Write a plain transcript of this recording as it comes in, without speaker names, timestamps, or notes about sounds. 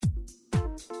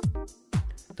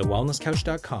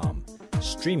TheWellnessCouch.com,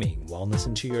 streaming wellness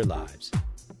into your lives.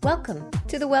 Welcome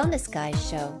to the Wellness Guys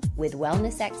Show with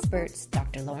wellness experts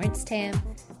Dr. Lawrence Tam,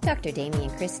 Dr. Damian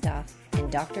Kristof,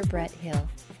 and Dr. Brett Hill.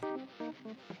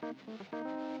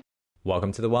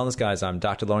 Welcome to the Wellness Guys. I'm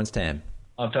Dr. Lawrence Tam.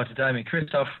 I'm Dr. Damian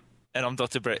Kristof. And I'm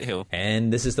Dr. Brett Hill.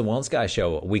 And this is the Wellness Guys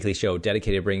Show, a weekly show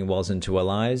dedicated to bringing wellness into our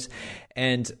lives.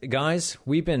 And guys,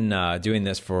 we've been doing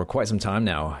this for quite some time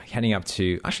now, heading up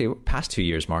to, actually, past 2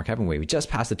 years mark, haven't we? We just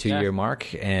passed the two-year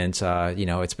mark, and,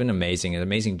 it's been amazing, an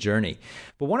amazing journey.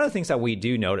 But one of the things that we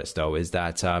do notice, though, is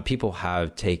that people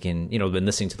have taken, been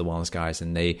listening to the Wellness Guys,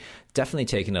 and they definitely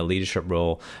taken a leadership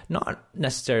role, not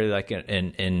necessarily like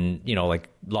in like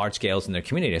large scales in their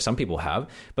community. Some people have,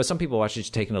 but some people have actually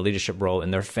taken a leadership role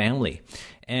in their family.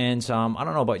 And I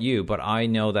don't know about you, but I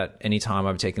know that anytime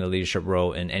I've taken a leadership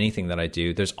role in anything that I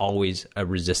do, there's always a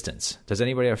resistance. Does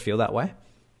anybody ever feel that way?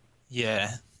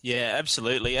 Yeah,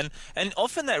 absolutely. And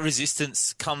often that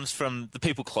resistance comes from the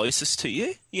people closest to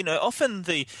you. Often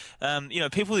the,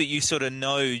 people that you sort of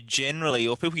know generally,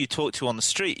 or people you talk to on the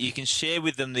street, you can share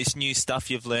with them this new stuff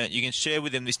you've learned. You can share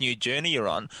with them this new journey you're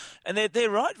on. And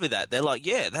they're right with that. They're like,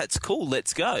 yeah, that's cool.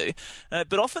 Let's go.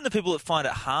 But often the people that find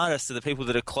it hardest are the people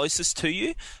that are closest to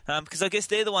you. Because I guess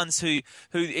they're the ones who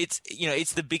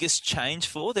it's the biggest change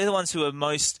for. They're the ones who are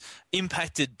most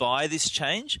impacted by this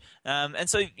change. And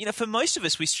so, for most of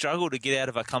us, we struggle to get out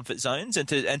of our comfort zones and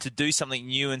to do something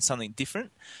new and something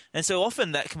different. And so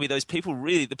often that can be those people,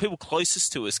 really, the people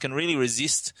closest to us can really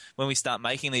resist when we start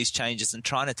making these changes and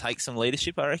trying to take some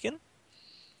leadership, I reckon.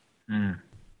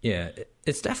 Yeah,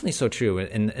 it's definitely so true.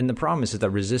 And the problem is that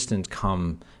resistance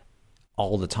come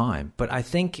all the time. But I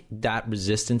think that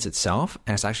resistance itself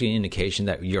is actually an indication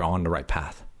that you're on the right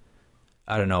path.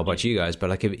 I don't know about you guys, but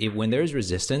like if when there's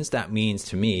resistance, that means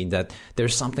to me that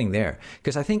there's something there.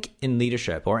 Because I think in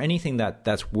leadership or anything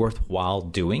that's worthwhile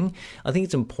doing, I think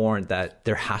it's important that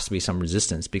there has to be some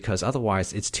resistance, because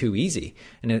otherwise it's too easy.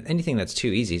 And if anything that's too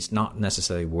easy, it's not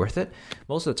necessarily worth it.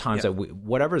 Most of the times that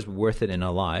whatever's worth it in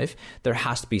our life, there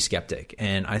has to be skeptic.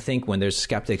 And I think when there's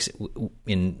skeptics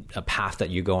in a path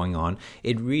that you're going on,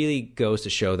 it really goes to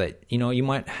show that, you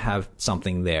might have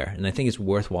something there. And I think it's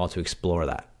worthwhile to explore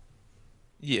that.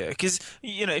 Yeah, because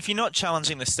if you're not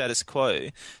challenging the status quo,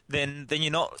 then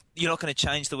you're not going to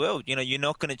change the world. You're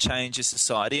not going to change your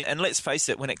society. And let's face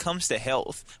it, when it comes to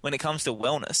health, when it comes to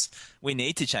wellness, we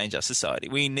need to change our society.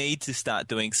 We need to start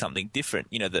doing something different.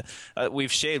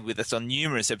 We've shared with us on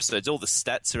numerous episodes all the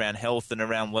stats around health and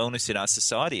around wellness in our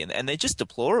society, and they're just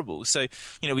deplorable. So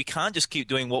we can't just keep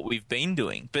doing what we've been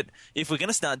doing. But if we're going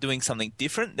to start doing something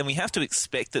different, then we have to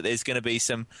expect that there's going to be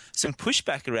some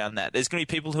pushback around that. There's going to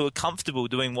be people who are comfortable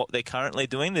doing what they're currently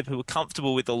doing. They're people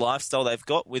comfortable with the lifestyle they've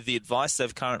got, with the advice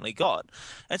they've currently got.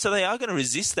 And so they are going to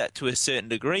resist that to a certain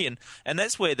degree. And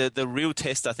that's where the real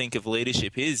test, I think, of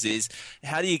leadership is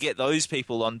how do you get those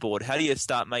people on board? How do you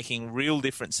start making real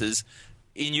differences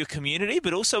in your community,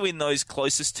 but also in those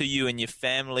closest to you and your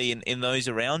family and in those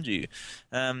around you?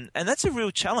 And that's a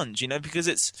real challenge,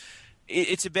 because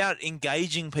it's about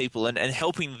engaging people and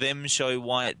helping them show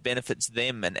why it benefits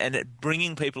them and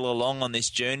bringing people along on this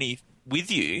journey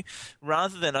with you,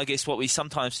 rather than, I guess, what we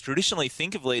sometimes traditionally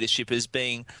think of leadership as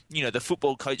being, the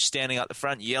football coach standing up the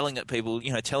front yelling at people,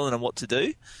 telling them what to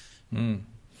do.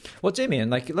 Well,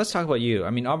 Damian, let's talk about you. I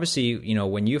mean, obviously,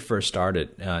 when you first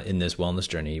started in this wellness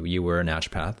journey, you were a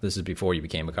naturopath. This is before you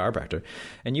became a chiropractor,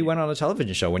 and you went on a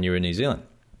television show when you were in New Zealand.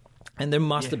 And there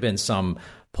must have been some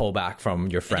pullback from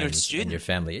your friends and your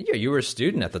family. Yeah, you were a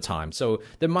student at the time. So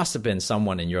there must have been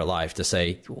someone in your life to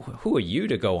say, who are you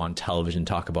to go on television and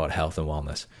talk about health and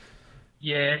wellness?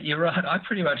 Yeah, you're right. I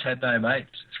pretty much had no mates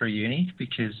through uni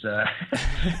because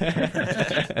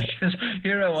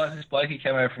here I was, this bloke who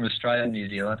came over from Australia and New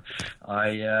Zealand.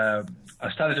 I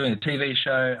started doing a TV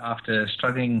show after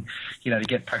struggling, to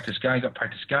get practice going, all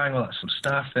that sort of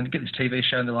stuff, and to get this TV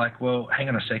show, and they're like, well, hang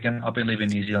on a second, I've been living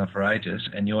in New Zealand for ages,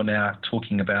 and you're now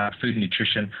talking about food and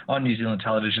nutrition on New Zealand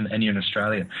television, and you're an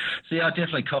Australian. So yeah, I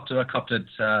definitely copped it. I copped it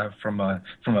from my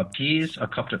peers. I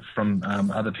copped it from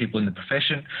other people in the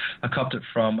profession. I copped it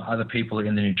from other people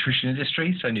in the nutrition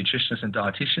industry, so nutritionists and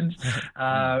dietitians.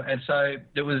 And so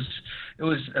it was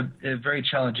a very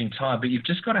challenging time, but you've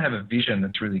just got to have a vision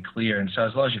that's really clear. And so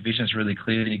as long as your vision is really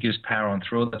clear, then it gives power on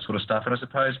through all that sort of stuff. And I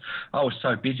suppose I was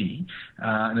so busy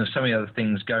and there were so many other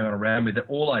things going on around me that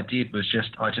all I did was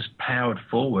I just powered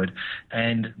forward,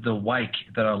 and the wake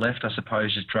that I left, I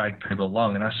suppose, just dragged people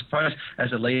along. And I suppose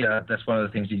as a leader, that's one of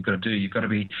the things that you've got to do. You've got to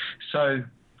be so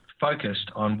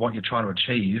focused on what you're trying to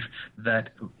achieve that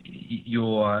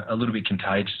you're a little bit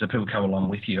contagious, so people come along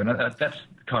with you. And that's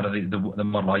kind of the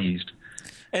model I used.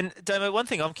 And Damo, one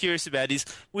thing I'm curious about is,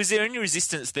 was there any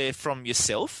resistance there from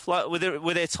yourself? Like,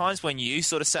 were there times when you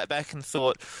sort of sat back and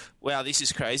thought, wow, this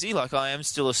is crazy. Like, I am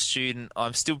still a student.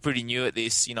 I'm still pretty new at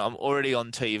this. You know, I'm already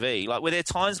on TV. Like, were there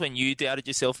times when you doubted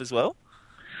yourself as well?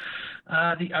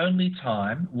 The only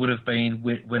time would have been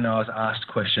when I was asked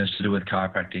questions to do with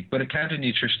chiropractic. When it came to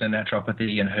nutrition and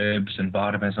naturopathy and herbs and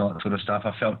vitamins and all that sort of stuff,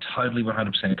 I felt totally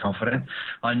 100% confident.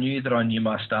 I knew that I knew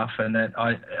my stuff, and that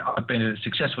I'd been a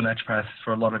successful naturopath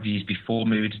for a lot of years before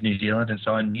moving to New Zealand, and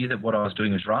so I knew that what I was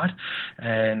doing was right,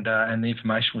 and the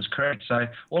information was correct. So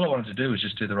all I wanted to do was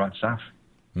just do the right stuff.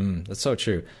 That's so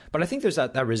true. But I think there's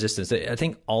that resistance. I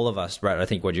think all of us, right? I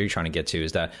think what you're trying to get to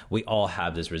is that we all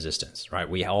have this resistance, right?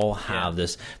 We all have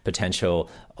this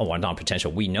potential, not potential.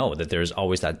 We know that there's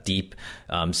always that deep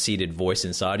seated voice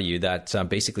inside of you that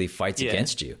basically fights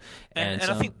against you. And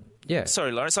I think,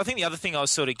 sorry, Lawrence, I think the other thing I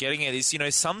was sort of getting at is, you know,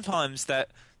 sometimes that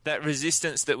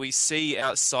resistance that we see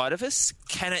outside of us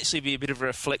can actually be a bit of a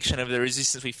reflection of the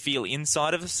resistance we feel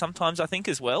inside of us sometimes, I think,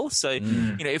 as well. So, you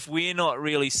know, if we're not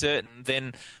really certain,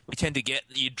 then we tend to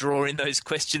you draw in those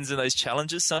questions and those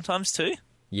challenges sometimes too.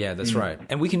 Yeah, that's right.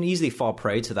 And we can easily fall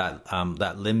prey to that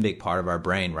that limbic part of our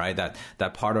brain, right?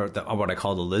 That part of what I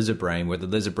call the lizard brain, where the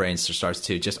lizard brain starts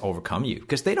to just overcome you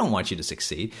because they don't want you to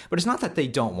succeed. But it's not that they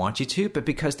don't want you to, but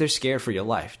because they're scared for your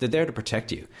life. They're there to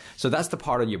protect you. So that's the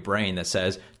part of your brain that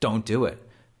says, don't do it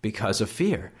because of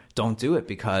fear. Don't do it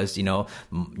because, you know,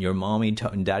 your mommy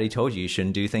and daddy told you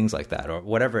shouldn't do things like that or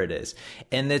whatever it is.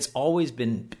 And it's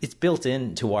built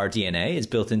into our DNA, it's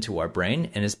built into our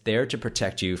brain, and it's there to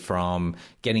protect you from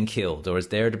getting killed, or it's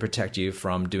there to protect you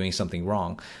from doing something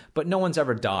wrong. But no one's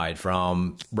ever died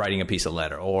from writing a piece of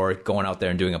letter or going out there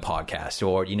and doing a podcast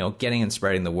or, you know, getting and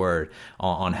spreading the word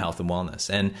on health and wellness.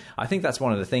 And I think that's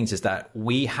one of the things is that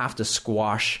we have to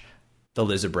squash the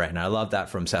lizard brain. I love that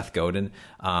from Seth Godin.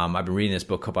 I've been reading this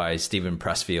book by Stephen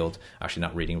Pressfield, actually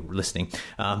not reading, listening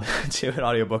to an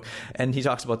audiobook. And he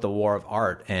talks about the war of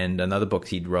art. And another book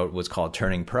he wrote was called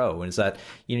Turning Pro. And it's that,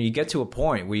 you know, you get to a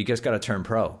point where you just got to turn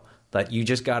pro. That you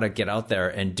just got to get out there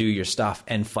and do your stuff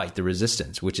and fight the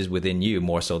resistance, which is within you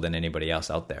more so than anybody else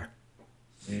out there.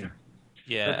 Yeah.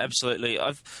 Yeah, absolutely.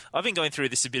 I've been going through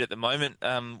this a bit at the moment.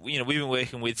 You know, we've been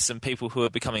working with some people who are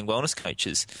becoming wellness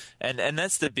coaches, and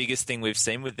that's the biggest thing we've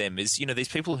seen with them is, you know, these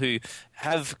people who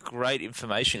have great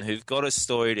information, who've got a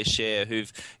story to share,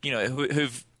 who've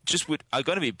are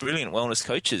going to be brilliant wellness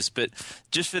coaches, but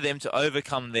just for them to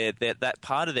overcome that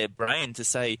part of their brain to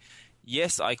say,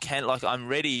 yes, I can, like, I'm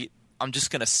ready. I'm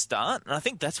just going to start. And I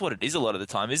think that's what it is a lot of the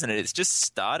time, isn't it? It's just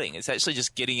starting. It's actually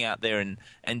just getting out there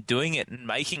and doing it and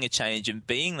making a change and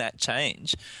being that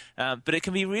change. But it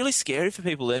can be really scary for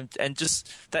people and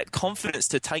just that confidence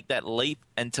to take that leap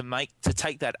and to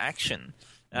take that action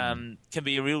can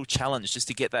be a real challenge just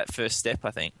to get that first step,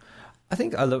 I think. I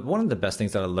think one of the best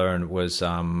things that I learned was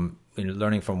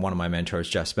learning from one of my mentors,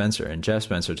 Jeff Spencer. And Jeff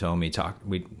Spencer told me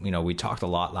we talked a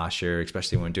lot last year,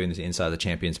 especially when doing this Inside the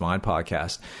Champion's Mind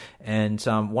podcast. And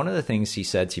one of the things he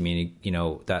said to me, you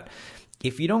know, that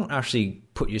if you don't actually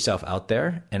put yourself out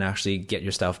there and actually get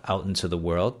yourself out into the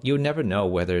world, you'll never know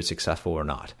whether it's successful or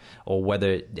not, or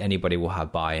whether anybody will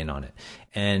have buy-in on it.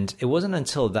 And it wasn't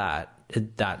until that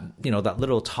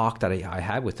little talk that I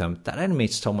had with him that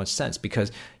made so much sense,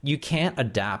 because you can't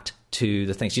adapt to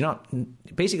the things. You're not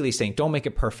basically saying don't make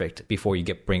it perfect before you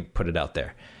put it out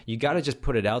there. You got to just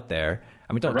put it out there.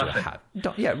 I mean, sort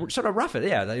of rough it.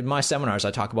 Yeah, in my seminars,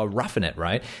 I talk about roughing it,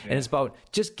 right? Yeah. And it's about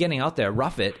just getting out there,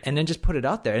 rough it, and then just put it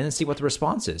out there and then see what the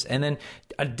response is. And then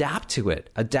adapt to it,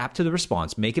 adapt to the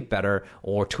response, make it better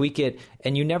or tweak it.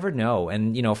 And you never know.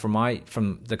 And, you know,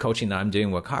 from the coaching that I'm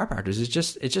doing with chiropractors,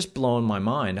 it's just blowing my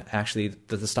mind, actually,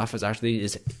 that the stuff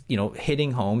is you know,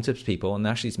 hitting home to people and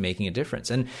actually is making a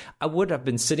difference. And I would have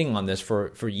been sitting on this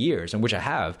for years, and which I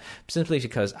have, simply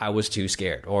because I was too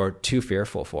scared or too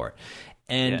fearful for it.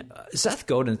 And Seth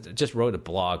Godin just wrote a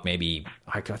blog maybe,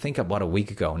 I think about a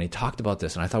week ago, and he talked about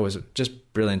this, and I thought it was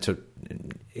just brilliant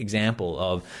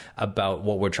example about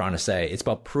what we're trying to say. It's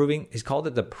about he's called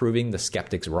it proving the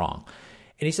skeptics wrong.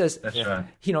 And he says, that's right.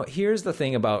 You know, here's the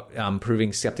thing about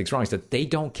proving skeptics wrong is that they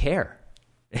don't care.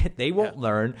 They won't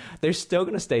learn. They're still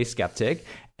going to stay skeptic.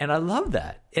 And I love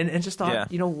that. And just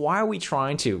thought, you know, why are we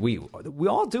trying to? We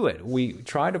all do it. We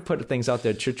try to put things out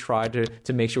there to try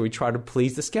to make sure we try to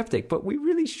please the skeptic. But we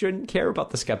really shouldn't care about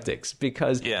the skeptics,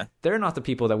 because they're not the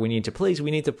people that we need to please.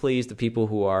 We need to please the people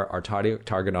who are our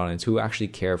target audience, who actually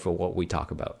care for what we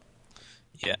talk about.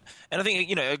 Yeah. And I think,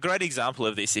 a great example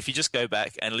of this, if you just go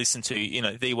back and listen to,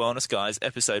 The Wellness Guys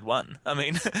episode 1, I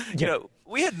mean,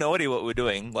 we had no idea what we were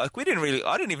doing. Like, I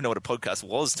didn't even know what a podcast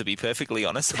was, to be perfectly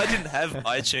honest. I didn't have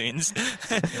iTunes.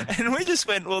 And we just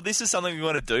went, well, this is something we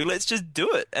want to do. Let's just do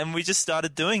it. And we just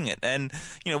started doing it. And,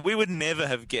 we would never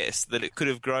have guessed that it could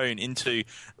have grown into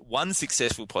one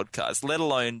successful podcast, let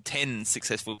alone 10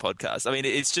 successful podcasts. I mean,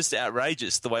 it's just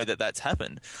outrageous the way that that's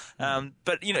happened.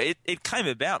 But, it came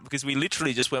about because we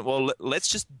literally just went, well, let's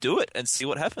just do it and see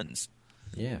what happens.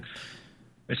 Yeah.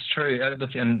 It's true.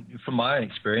 Look, and from my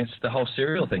experience, the whole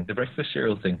cereal thing, the breakfast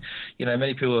cereal thing,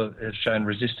 many people have shown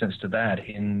resistance to that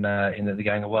in that they're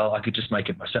going, well, I could just make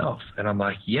it myself. And I'm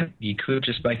like, yep, you could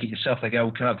just make it yourself. They go,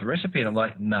 well, can I have the recipe? And I'm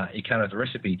like, no, you can't have the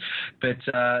recipe. But,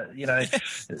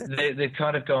 they've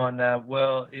kind of gone,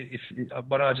 well,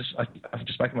 I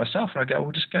just make it myself. And I go,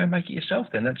 well, just go and make it yourself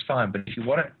then. That's fine. But if you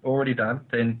want it already done,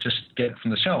 then just get it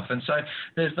from the shelf. And so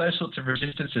there's those sorts of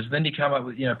resistances. Then you come up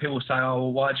with, people say, oh,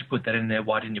 well, why'd you put that in there?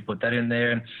 Why didn't you put that in there?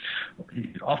 And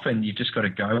often you just got to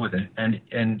go with it.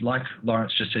 And like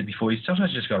Lawrence just said before, you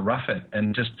sometimes just got to rough it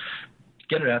and just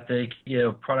get it out there, get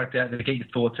your product out there, get your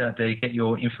thoughts out there, get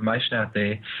your information out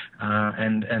there,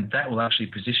 and that will actually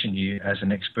position you as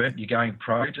an expert. You're going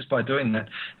pro just by doing that,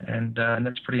 and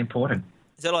that's pretty important.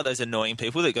 Is that like those annoying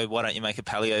people that go, why don't you make a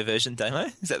paleo version, Damo?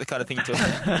 Is that the kind of thing you're talking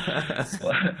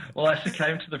about? well, I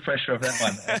succumbed to the pressure of that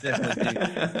one. I definitely did.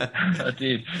 I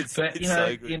did.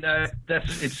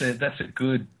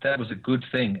 That was a good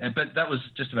thing. But that was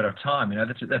just a matter of time.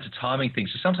 That's a timing thing.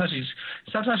 So sometimes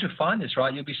you'll find this,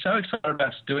 right? You'll be so excited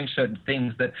about doing certain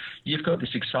things that you've got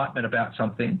this excitement about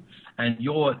something, and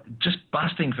you're just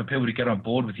busting for people to get on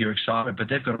board with your excitement, but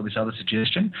they've got all this other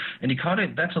suggestion, and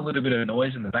that's a little bit of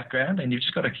noise in the background, and you've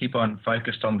just got to keep on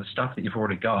focused on the stuff that you've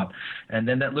already got, and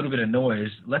then that little bit of noise,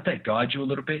 let that guide you a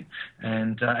little bit,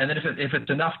 and then if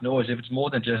it's enough noise, if it's more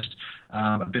than just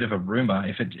a bit of a rumor,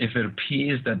 if it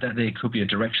appears that there could be a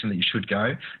direction that you should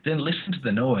go, then listen to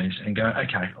the noise and go,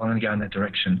 okay, I'm going to go in that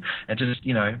direction, and just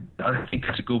I think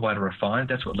that's a good way to refine.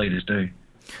 That's what leaders do.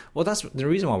 Well, that's the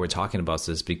reason why we're talking about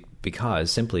this,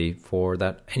 because simply for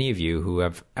that, any of you who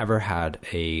have ever had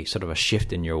a sort of a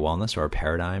shift in your wellness or a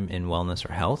paradigm in wellness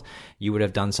or health, you would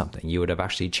have done something. You would have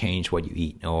actually changed what you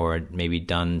eat, or maybe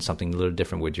done something a little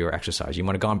different with your exercise. You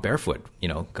might have gone barefoot,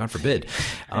 God forbid,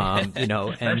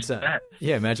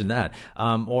 yeah, imagine that.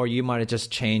 Or you might have just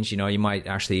changed, you might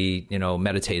actually,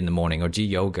 meditate in the morning or do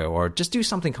yoga or just do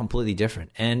something completely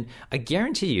different. And I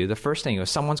guarantee you the first thing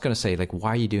is someone's going to say, like, why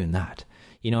are you doing that?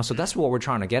 So that's what we're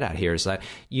trying to get at here is that,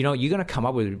 you're going to come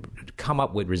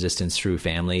up with resistance through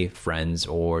family, friends,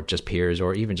 or just peers,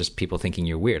 or even just people thinking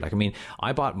you're weird. Like, I mean,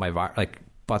 I bought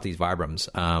these Vibrams,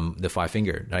 the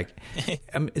 5-finger. Like,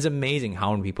 it's amazing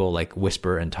how many people like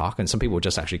whisper and talk, and some people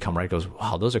just actually come right and goes,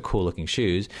 wow, those are cool looking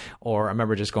shoes. Or I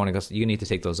remember just going and goes, you need to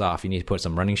take those off. You need to put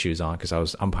some running shoes on, because I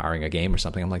was umpiring a game or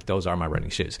something. I'm like, those are my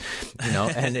running shoes,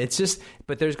 and it's just,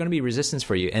 but there's going to be resistance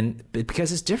for you. And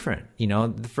because it's different,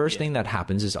 the first thing that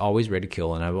happens is always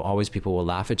ridicule, and always people will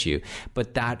laugh at you.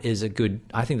 But that is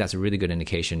I think that's a really good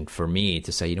indication for me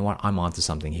to say, you know what, I'm onto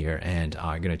something here, and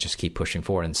I'm going to just keep pushing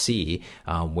forward and see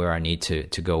where I need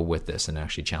to go with this and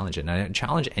actually challenge it. And I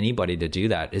challenge anybody to do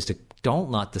that, is to don't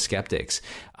let the skeptics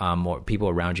or people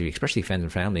around you, especially friends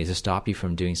and family, to stop you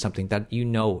from doing something that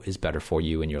is better for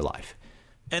you in your life.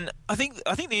 And I think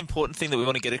the important thing that we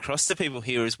want to get across to people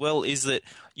here as well is that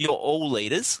you're all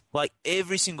leaders. Like,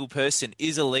 every single person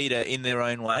is a leader in their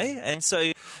own way. And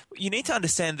so you need to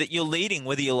understand that you're leading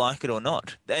whether you like it or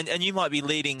not. And you might be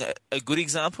leading a good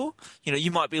example.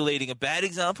 You might be leading a bad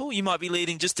example. You might be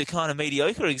leading just a kind of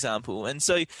mediocre example. And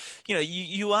so,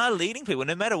 you are leading people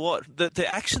no matter what.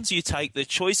 The actions you take, the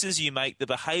choices you make, the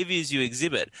behaviors you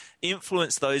exhibit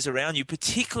influence those around you,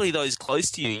 particularly those close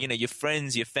to you, your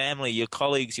friends, your family, your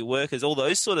colleagues, your workers, all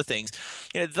those sort of things.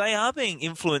 They are being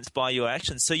influenced by your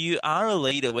actions. So you are a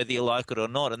leader whether you like it or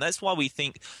not. And that's why we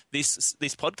think this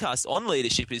podcast on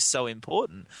leadership is so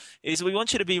important, is we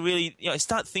want you to be really,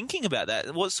 start thinking about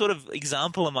that. What sort of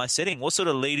example am I setting? What sort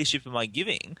of leadership am I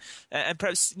giving? And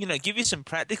perhaps, give you some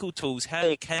practical tools how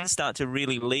you can start to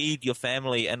really lead your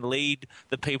family and lead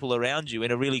the people around you in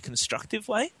a really constructive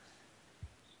way.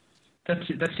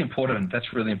 That's important.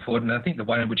 That's really important. I think the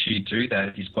way in which you do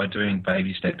that is by doing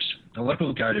baby steps. A lot of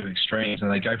people go to extremes and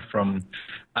they go from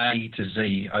A to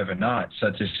Z overnight. So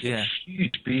it's this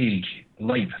huge, big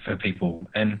leap for people.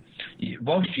 And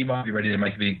whilst you might be ready to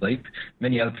make a big leap,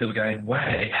 many other people are going,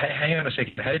 wait, hang on a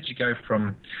second. How did you go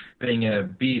from being a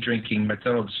beer-drinking,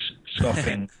 McDonald's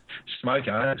scoffing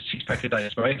smoker, 6-pack-a-day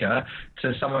smoker,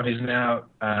 to someone who's now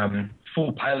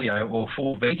full paleo or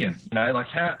full vegan. You know, like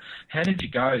how did you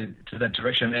go to that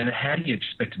direction, and how do you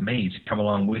expect me to come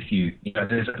along with you? You know,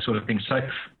 there's that sort of thing. So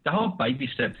the whole baby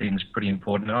step thing is pretty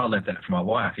important, and I learned that from my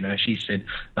wife. You know, she said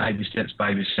baby steps,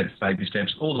 baby steps, baby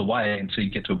steps, all the way until you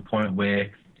get to a point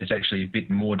where it's actually a bit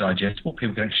more digestible.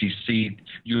 People can actually see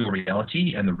your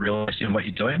reality and the realness in what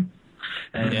you're doing.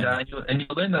 And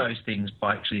you'll learn those things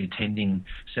by actually attending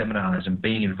seminars and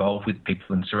being involved with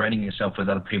people and surrounding yourself with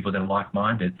other people that are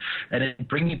like-minded. And then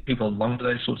bringing people along to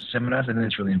those sorts of seminars, I think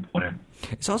it's really important.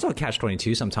 It's also a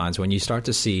catch-22 sometimes when you start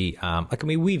to see,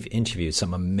 we've interviewed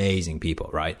some amazing people,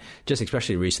 right? Just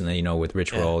especially recently, you know, with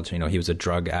Rich Roll, you know, he was a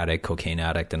drug addict, cocaine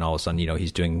addict, and all of a sudden, you know,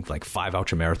 he's doing like 5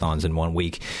 ultra marathons in 1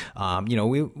 week. You know,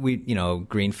 we you know,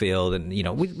 Greenfield, and, you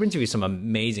know, we interviewed some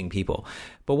amazing people.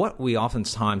 But what we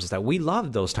oftentimes is that we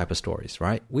love those type of stories,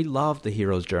 right? We love the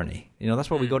hero's journey. You know, that's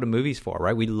what we go to movies for,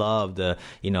 right? We love the,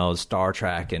 you know, Star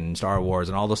Trek and Star Wars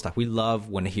and all those stuff. We love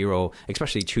when a hero,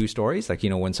 especially true stories, like, you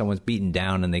know, when someone's beaten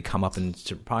down and they come up and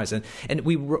surprise. And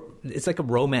it's like a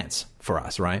romance for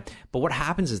us, right? But what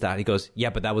happens is that he goes, yeah,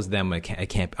 but that was them. I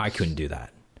couldn't do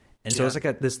that. And so it's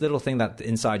like this little thing that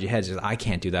inside your head is, I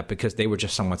can't do that because they were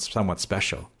just somewhat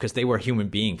special, because they were a human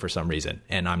being for some reason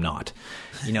and I'm not,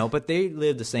 you know. But they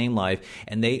lived the same life,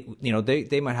 and they, you know,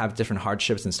 they might have different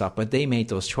hardships and stuff, but they made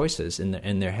those choices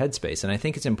in their headspace. And I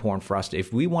think it's important for us to,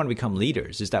 if we want to become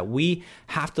leaders, is that we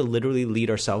have to literally lead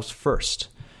ourselves first.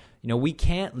 You know, we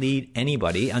can't lead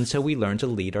anybody until we learn to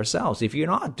lead ourselves. If you're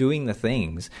not doing the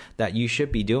things that you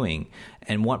should be doing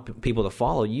and want people to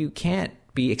follow, you can't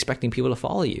be expecting people to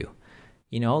follow you.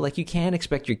 You know, like, you can't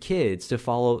expect your kids to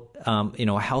follow, you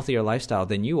know, a healthier lifestyle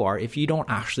than you are if you don't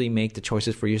actually make the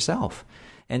choices for yourself.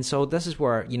 And so this is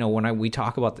where, you know, when we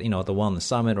talk about, you know, the Wellness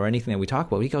Summit or anything that we talk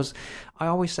about, because I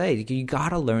always say, you got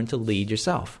to learn to lead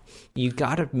yourself. You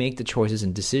got to make the choices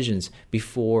and decisions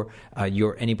before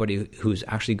you're anybody who's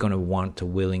actually going to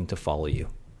willing to follow you.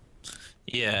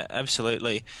 Yeah,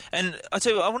 absolutely. And I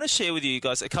tell you, I want to share with you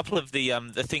guys a couple of the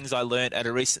things I learned at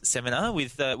a recent seminar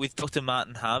with Dr.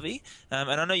 Martin Harvey. And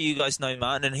I know you guys know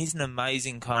Martin, and he's an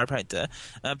amazing chiropractor,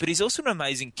 but he's also an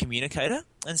amazing communicator.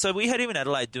 And so we had him in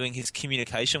Adelaide doing his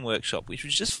communication workshop, which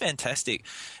was just fantastic.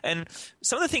 And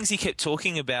some of the things he kept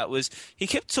talking about was, you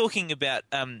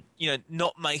know,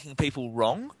 not making people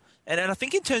wrong. And I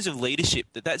think in terms of leadership,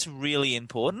 that's really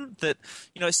important. That,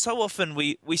 you know, so often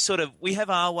we have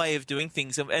our way of doing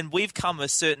things, and we've come a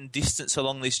certain distance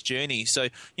along this journey. So,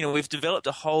 you know, we've developed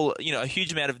a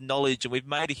huge amount of knowledge, and we've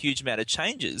made a huge amount of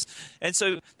changes. And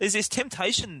so there's this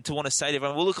temptation to want to say to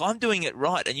everyone, well, look, I'm doing it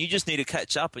right, and you just need to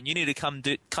catch up, and you need to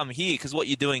come here because what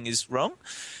you're doing is wrong.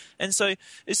 And so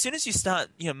as soon as you start,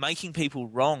 you know, making people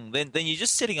wrong, then you're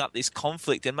just setting up this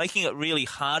conflict and making it really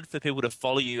hard for people to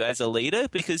follow you as a leader,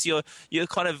 because you're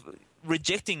kind of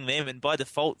rejecting them, and by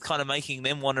default kind of making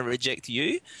them want to reject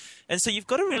you. And so you've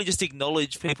got to really just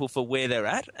acknowledge people for where they're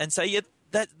at and say, yeah,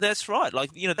 that's right.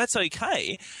 Like, you know, that's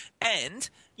okay. And,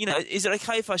 you know, is it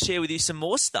okay if I share with you some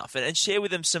more stuff and share with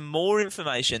them some more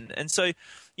information? And so,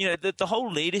 you know, the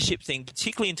whole leadership thing,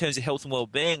 particularly in terms of health and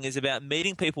well-being, is about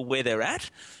meeting people where they're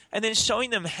at and then showing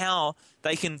them how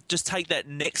they can just take that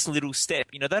next little step.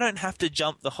 You know, they don't have to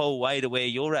jump the whole way to where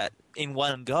you're at in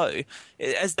one go.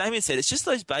 As Damien said, it's just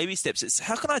those baby steps. It's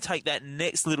how can I take that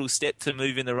next little step to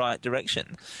move in the right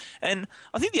direction? And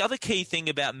I think the other key thing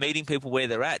about meeting people where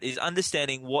they're at is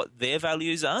understanding what their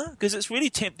values are, because it's really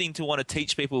tempting to want to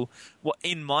teach people what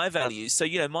in my values. So,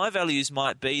 you know, my values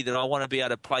might be that I want to be able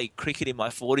to play cricket in my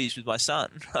 40s with my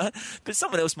son, right? But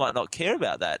someone else might not care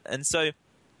about that. And so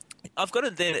I've got to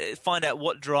then find out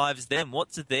what drives them,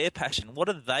 what's their passion, what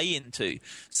are they into,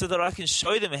 so that I can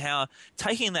show them how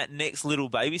taking that next little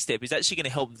baby step is actually going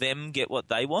to help them get what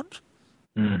they want.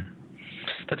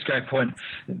 That's a great point.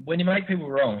 When you make people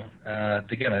wrong, they're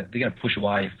gonna push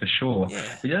away for sure.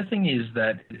 Yeah. The other thing is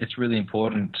that it's really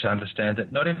important to understand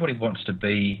that not everybody wants to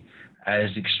be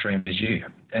as extreme as you.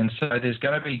 And so there's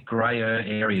going to be grayer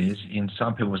areas in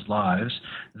some people's lives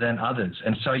than others.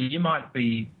 And so you might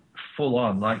be full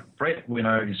on, like Brett, we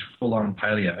know, is full on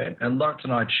paleo, and Lawrence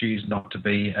and I choose not to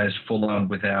be as full on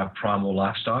with our primal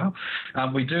lifestyle.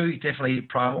 We do definitely eat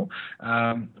primal,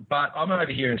 but I'm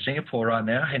over here in Singapore right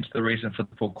now, hence the reason for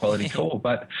the poor quality call.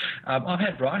 But I've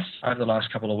had rice over the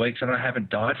last couple of weeks, and I haven't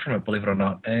died from it, believe it or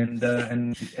not. And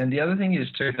the other thing is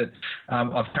too that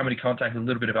I've come into contact with a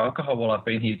little bit of alcohol while I've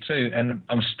been here too, and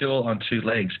I'm still on 2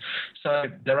 legs. So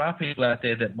there are people out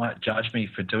there that might judge me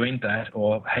for doing that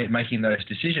or making those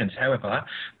decisions. However,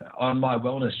 on my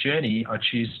wellness journey, I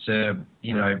choose to,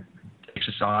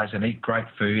 exercise and eat great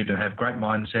food and have great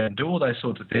mindset and do all those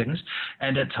sorts of things.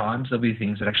 And at times there'll be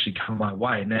things that actually come my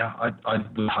way. Now, I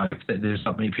will hope that there's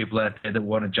not many people out there that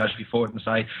want to judge me for it and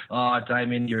say, oh,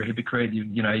 Damien, you're a hypocrite,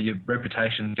 you know, your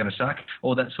reputation's going to suck,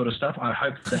 all that sort of stuff. I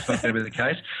hope that's not going to be the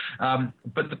case.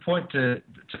 But the point to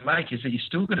make is that you're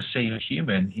still going to see a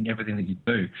human in everything that you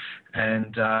do.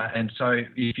 And so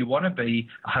if you want to be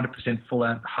 100% full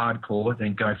out hardcore,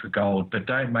 then go for gold. But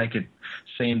don't make it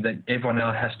seem that everyone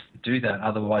else has to do that,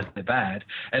 otherwise they're bad.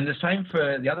 And the same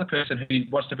for the other person who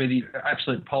wants to be the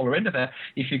absolute polar end of that.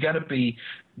 If you're going to be,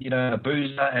 you know, a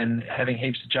boozer and having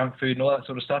heaps of junk food and all that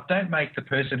sort of stuff, don't make the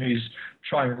person who's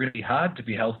trying really hard to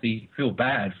be healthy feel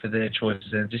bad for their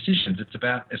choices and decisions.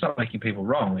 It's not making people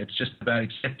wrong. It's just about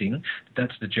accepting that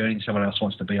that's the journey someone else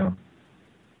wants to be on.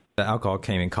 The alcohol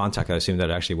came in contact, I assume that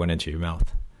it actually went into your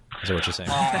mouth. Is that what you're saying?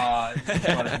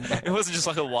 It wasn't just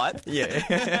like a wipe?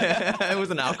 Yeah. It was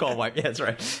an alcohol wipe. Yeah, that's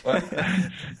right. Well,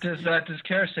 does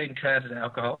kerosene count as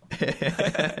alcohol?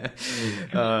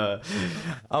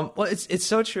 Well, it's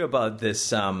so true about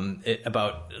this,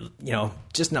 about, you know,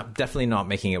 just definitely not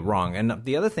making it wrong. And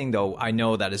the other thing, though, I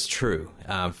know that is true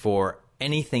for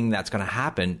anything that's going to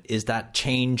happen is that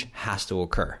change has to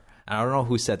occur. I don't know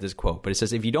who said this quote, but it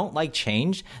says, if you don't like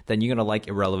change, then you're going to like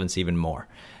irrelevance even more.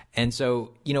 And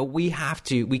so, you know, we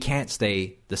can't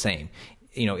stay the same.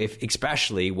 You know,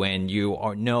 especially when you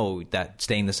know that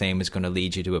staying the same is going to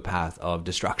lead you to a path of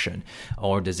destruction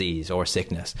or disease or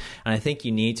sickness. And I think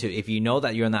you need to, if you know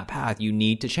that you're on that path, you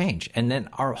need to change. And then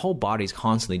our whole body's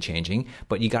constantly changing,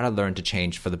 but you got to learn to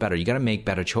change for the better. You got to make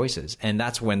better choices. And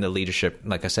that's when the leadership,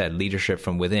 like I said, leadership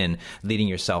from within, leading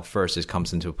yourself first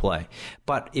comes into play.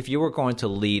 But if you were going to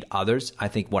lead others, I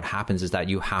think what happens is that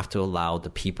you have to allow the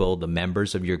people, the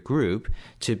members of your group,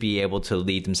 to be able to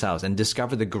lead themselves and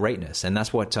discover the greatness. And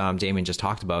that's what Damien just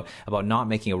talked about not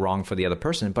making it wrong for the other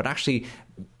person, but actually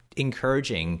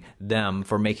encouraging them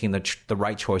for making the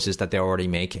right choices that they're already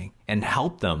making, and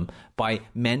help them by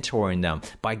mentoring them,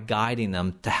 by guiding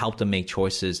them to help them make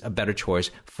choices, a better choice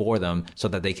for them, so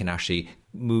that they can actually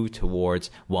move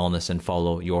towards wellness and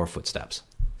follow your footsteps.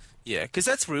 Yeah, because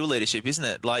that's real leadership, isn't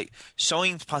it? Like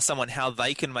showing someone how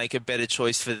they can make a better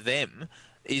choice for them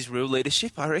is real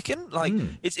leadership, I reckon. Like,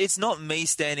 it's not me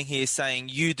standing here saying,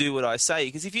 you do what I say,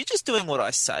 because if you're just doing what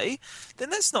I say, then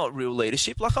that's not real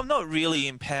leadership. Like, I'm not really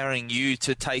empowering you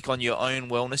to take on your own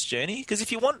wellness journey, because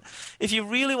if you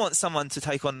really want someone to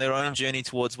take on their own journey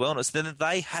towards wellness, then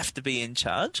they have to be in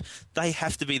charge. They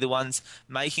have to be the ones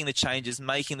making the changes,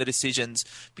 making the decisions,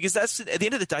 because that's, at the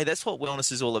end of the day, that's what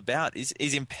wellness is all about,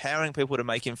 is empowering people to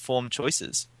make informed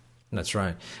choices. That's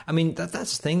right. I mean,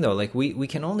 that's the thing, though. Like, we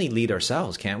can only lead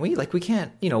ourselves, can't we? Like, we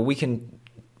can't, you know, we can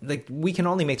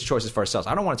only make the choices for ourselves.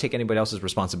 I don't want to take anybody else's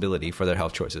responsibility for their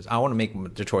health choices. I want to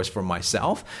make the choice for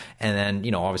myself, and then,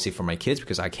 you know, obviously for my kids,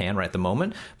 because I can right at the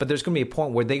moment. But there's going to be a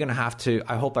point where they're going to have to,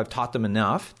 I hope I've taught them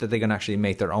enough that they're going to actually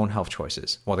make their own health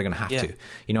choices. Well, they're going to have to,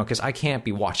 you know, because I can't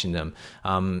be watching them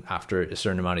after a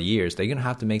certain amount of years. They're going to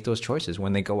have to make those choices.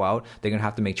 When they go out, they're going to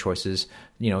have to make choices,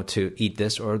 you know, to eat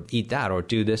this or eat that, or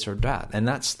do this or that. And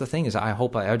that's the thing, is I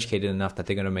hope I educated enough that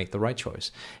they're going to make the right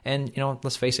choice. And, you know,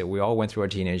 let's face it, we all went through our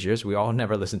teenage years. We all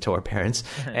never listened to our parents,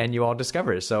 and you all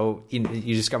discover it. So you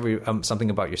discover something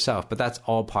about yourself, but that's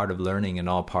all part of learning and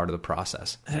all part of the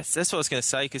process. That's what I was going to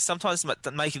say, because sometimes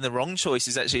making the wrong choice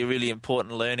is actually a really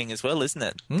important learning as well, isn't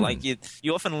it? Like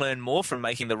you often learn more from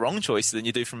making the wrong choice than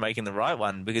you do from making the right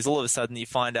one, because all of a sudden you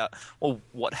find out, well,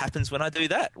 what happens when I do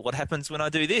that? What happens when I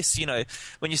do this? You know,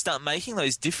 when you start making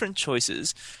those different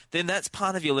choices, then that's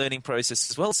part of your learning process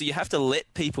as well. So you have to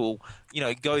let people, you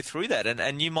know, go through that,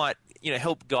 and you might, you know,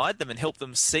 help guide them and help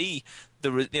them see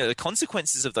the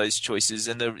consequences of those choices,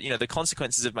 and the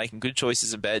consequences of making good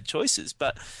choices and bad choices.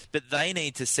 But they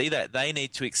need to see that. They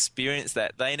need to experience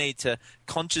that. They need to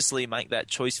consciously make that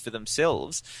choice for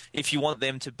themselves if you want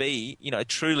them to be, you know,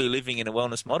 truly living in a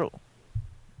wellness model.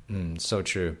 So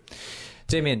true.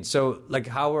 Damien, so like,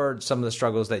 how are some of the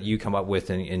struggles that you come up with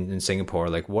in Singapore?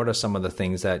 Like, what are some of the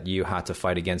things that you had to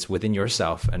fight against within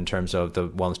yourself in terms of the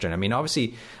wellness journey? I mean,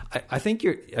 obviously, I think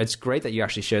it's great that you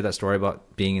actually shared that story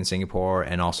about being in Singapore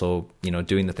and also, you know,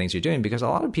 doing the things you're doing, because a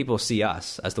lot of people see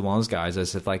us as the wellness guys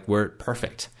as if like we're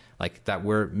perfect. Like that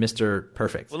we're Mr.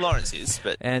 Perfect. Well, Lawrence is,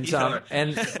 but and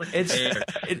it's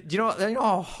you know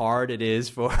how hard it is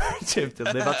to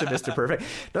live up to Mr. Perfect.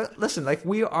 No, listen, like,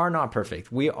 we are not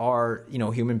perfect. We are, you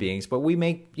know, human beings, but we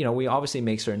obviously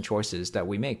make certain choices that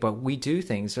we make, but we do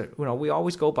things that, you know, we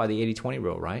always go by the 80-20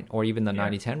 rule, right? Or even the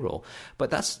 90-10 rule.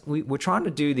 But we're trying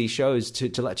to do these shows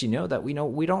to let you know that we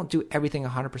don't do everything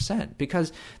 100%,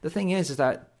 because the thing is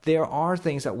that there are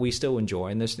things that we still enjoy.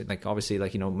 And there's like, obviously,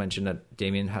 like, mentioned that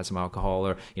Damien had some alcohol,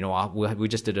 or, we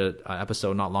just did an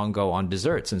episode not long ago on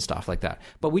desserts and stuff like that.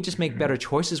 But we just make better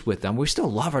choices with them. We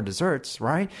still love our desserts,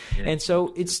 right? Yeah. And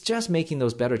so it's just making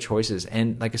those better choices.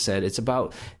 And like I said, it's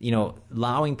about,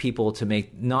 allowing people to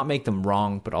not make them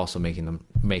wrong, but also making them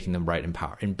right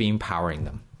and empowering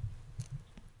them.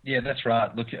 Yeah, that's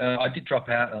right. Look, I did drop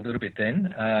out a little bit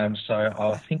then, so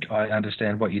I think I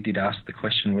understand what you did ask. The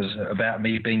question was about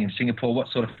me being in Singapore, what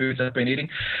sort of foods I've been eating.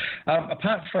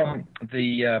 Apart from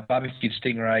the barbecued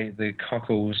stingray, the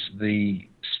cockles, the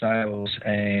snails,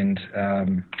 and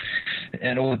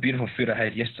all the beautiful food I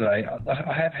had yesterday,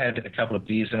 I have had a couple of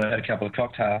beers and I had a couple of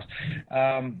cocktails.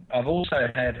 I've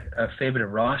also had a fair bit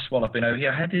of rice while I've been over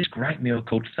here. I had this great meal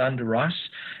called Thunder Rice,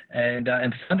 and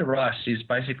Thunder Rice is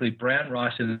basically brown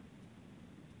rice in.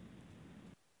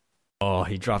 Oh,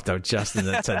 he dropped out just in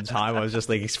the time. I was just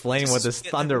like explaining what this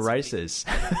Thunder Rice is.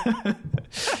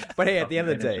 But hey, at the end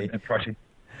of the day.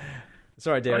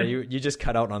 Sorry, Darren, you just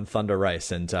cut out on Thunder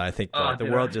Rice, and I think the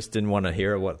world just didn't want to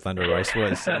hear what Thunder Rice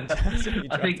was. So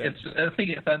I think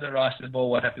Thunder Rice is more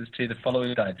what happens to you the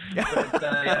following day.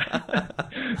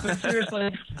 But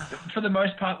seriously, for the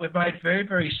most part, we've made very,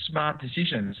 very smart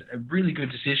decisions, really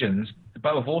good decisions,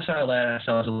 but we've also allowed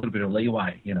ourselves a little bit of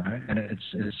leeway, and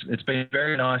it's been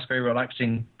very nice, very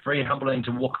relaxing, very humbling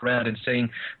to walk around and seeing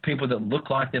people that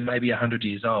look like they're maybe 100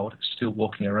 years old still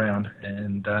walking around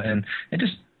and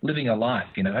just living a life,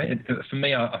 For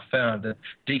me, I found that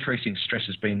decreasing stress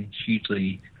has been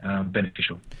hugely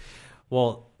beneficial.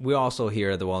 Well, we also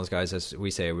here at the Wellness Guys, as we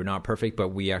say, we're not perfect, but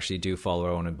we actually do follow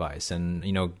our own advice. And,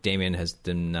 Damien has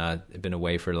been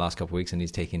away for the last couple of weeks, and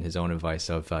he's taking his own advice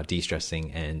of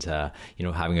de-stressing and,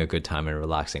 having a good time and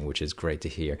relaxing, which is great to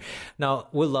hear. Now,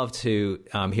 we'd love to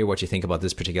hear what you think about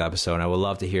this particular episode. And I would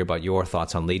love to hear about your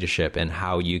thoughts on leadership and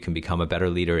how you can become a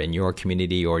better leader in your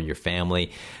community or your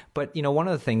family. But, one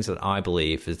of the things that I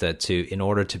believe is that in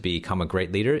order to become a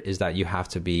great leader is that you have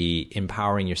to be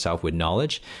empowering yourself with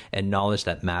knowledge, and knowledge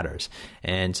that matters.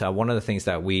 And one of the things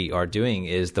that we are doing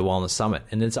is the Wellness Summit.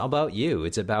 And it's about you.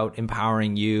 It's about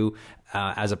empowering you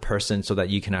as a person so that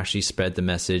you can actually spread the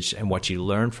message and what you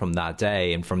learn from that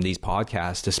day and from these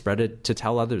podcasts to spread it, to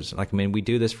tell others. We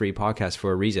do this free podcast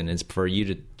for a reason. It's for you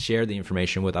to share the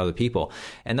information with other people.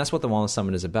 And that's what the Wellness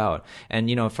Summit is about.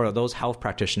 And, for those health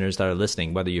practitioners that are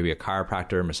listening, whether you're a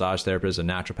chiropractor, massage therapist, a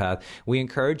naturopath, we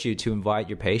encourage you to invite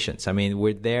your patients.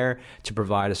 We're there to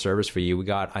provide a service for you. We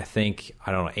got,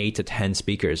 8 to 10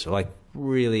 speakers,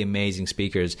 really amazing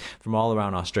speakers from all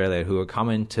around Australia who are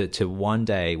coming to one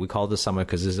day. We call it the summit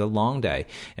because it's a long day,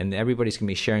 and everybody's going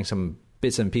to be sharing some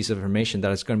bits and pieces of information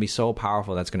that is going to be so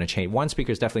powerful that's going to change. One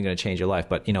speaker is definitely going to change your life,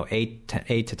 but 8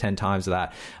 to 10 times of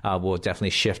that will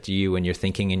definitely shift you and your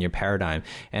thinking and your paradigm.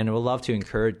 And we'll love to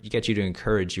get you to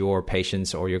encourage your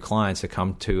patients or your clients to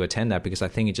come to attend that, because I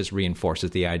think it just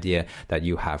reinforces the idea that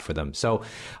you have for them. So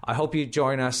I hope you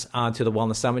join us to the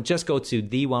Wellness Summit. Just go to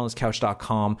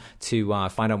thewellnesscouch.com to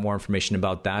find out more information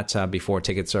about that before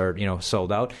tickets are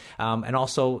sold out. And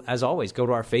also, as always, go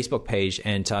to our Facebook page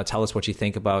and tell us what you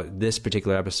think about this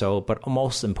particular episode. But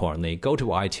most importantly, go to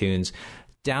iTunes,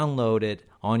 download it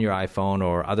on your iPhone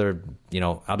or other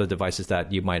devices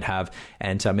that you might have,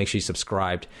 and make sure you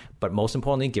subscribed. But most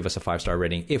importantly, give us a 5-star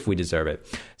rating if we deserve it.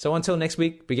 So until next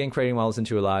week, begin creating wellness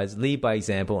into your lives, lead by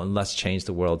example, and let's change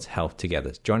the world's health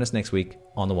together. Join us next week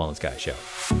on The Wellness Guy Show.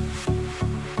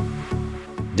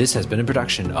 This has been a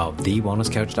production of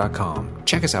TheWellnessCouch.com.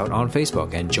 Check us out on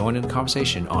Facebook and join in the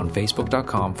conversation on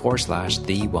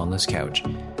Facebook.com/The Wellness Couch.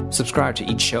 Subscribe to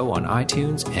each show on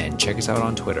iTunes and check us out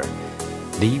on Twitter.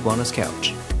 The Wellness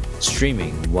Couch,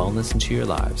 streaming wellness into your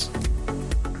lives.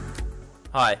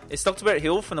 Hi, it's Dr. Brett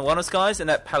Hill from The Wellness Guys and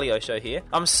that Paleo Show here.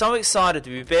 I'm so excited to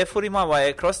be barefooting my way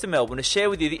across to Melbourne to share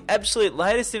with you the absolute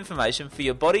latest information for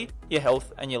your body, your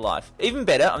health and your life. Even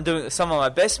better, I'm doing it with some of my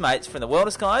best mates from The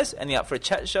Wellness Guys and the Up for a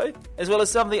Chat Show, as well as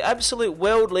some of the absolute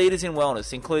world leaders in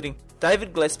wellness, including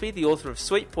David Gillespie, the author of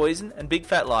Sweet Poison and Big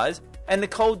Fat Lies, and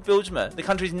Nicole Bilgemer, the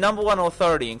country's #1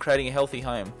 authority in creating a healthy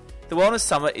home. The Wellness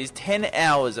Summit is 10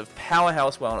 hours of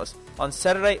powerhouse wellness on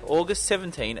Saturday, August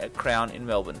 17 at Crown in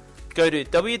Melbourne. Go to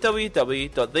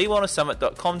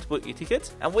www.thewellnesssummit.com to book your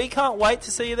tickets, and we can't wait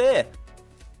to see you there.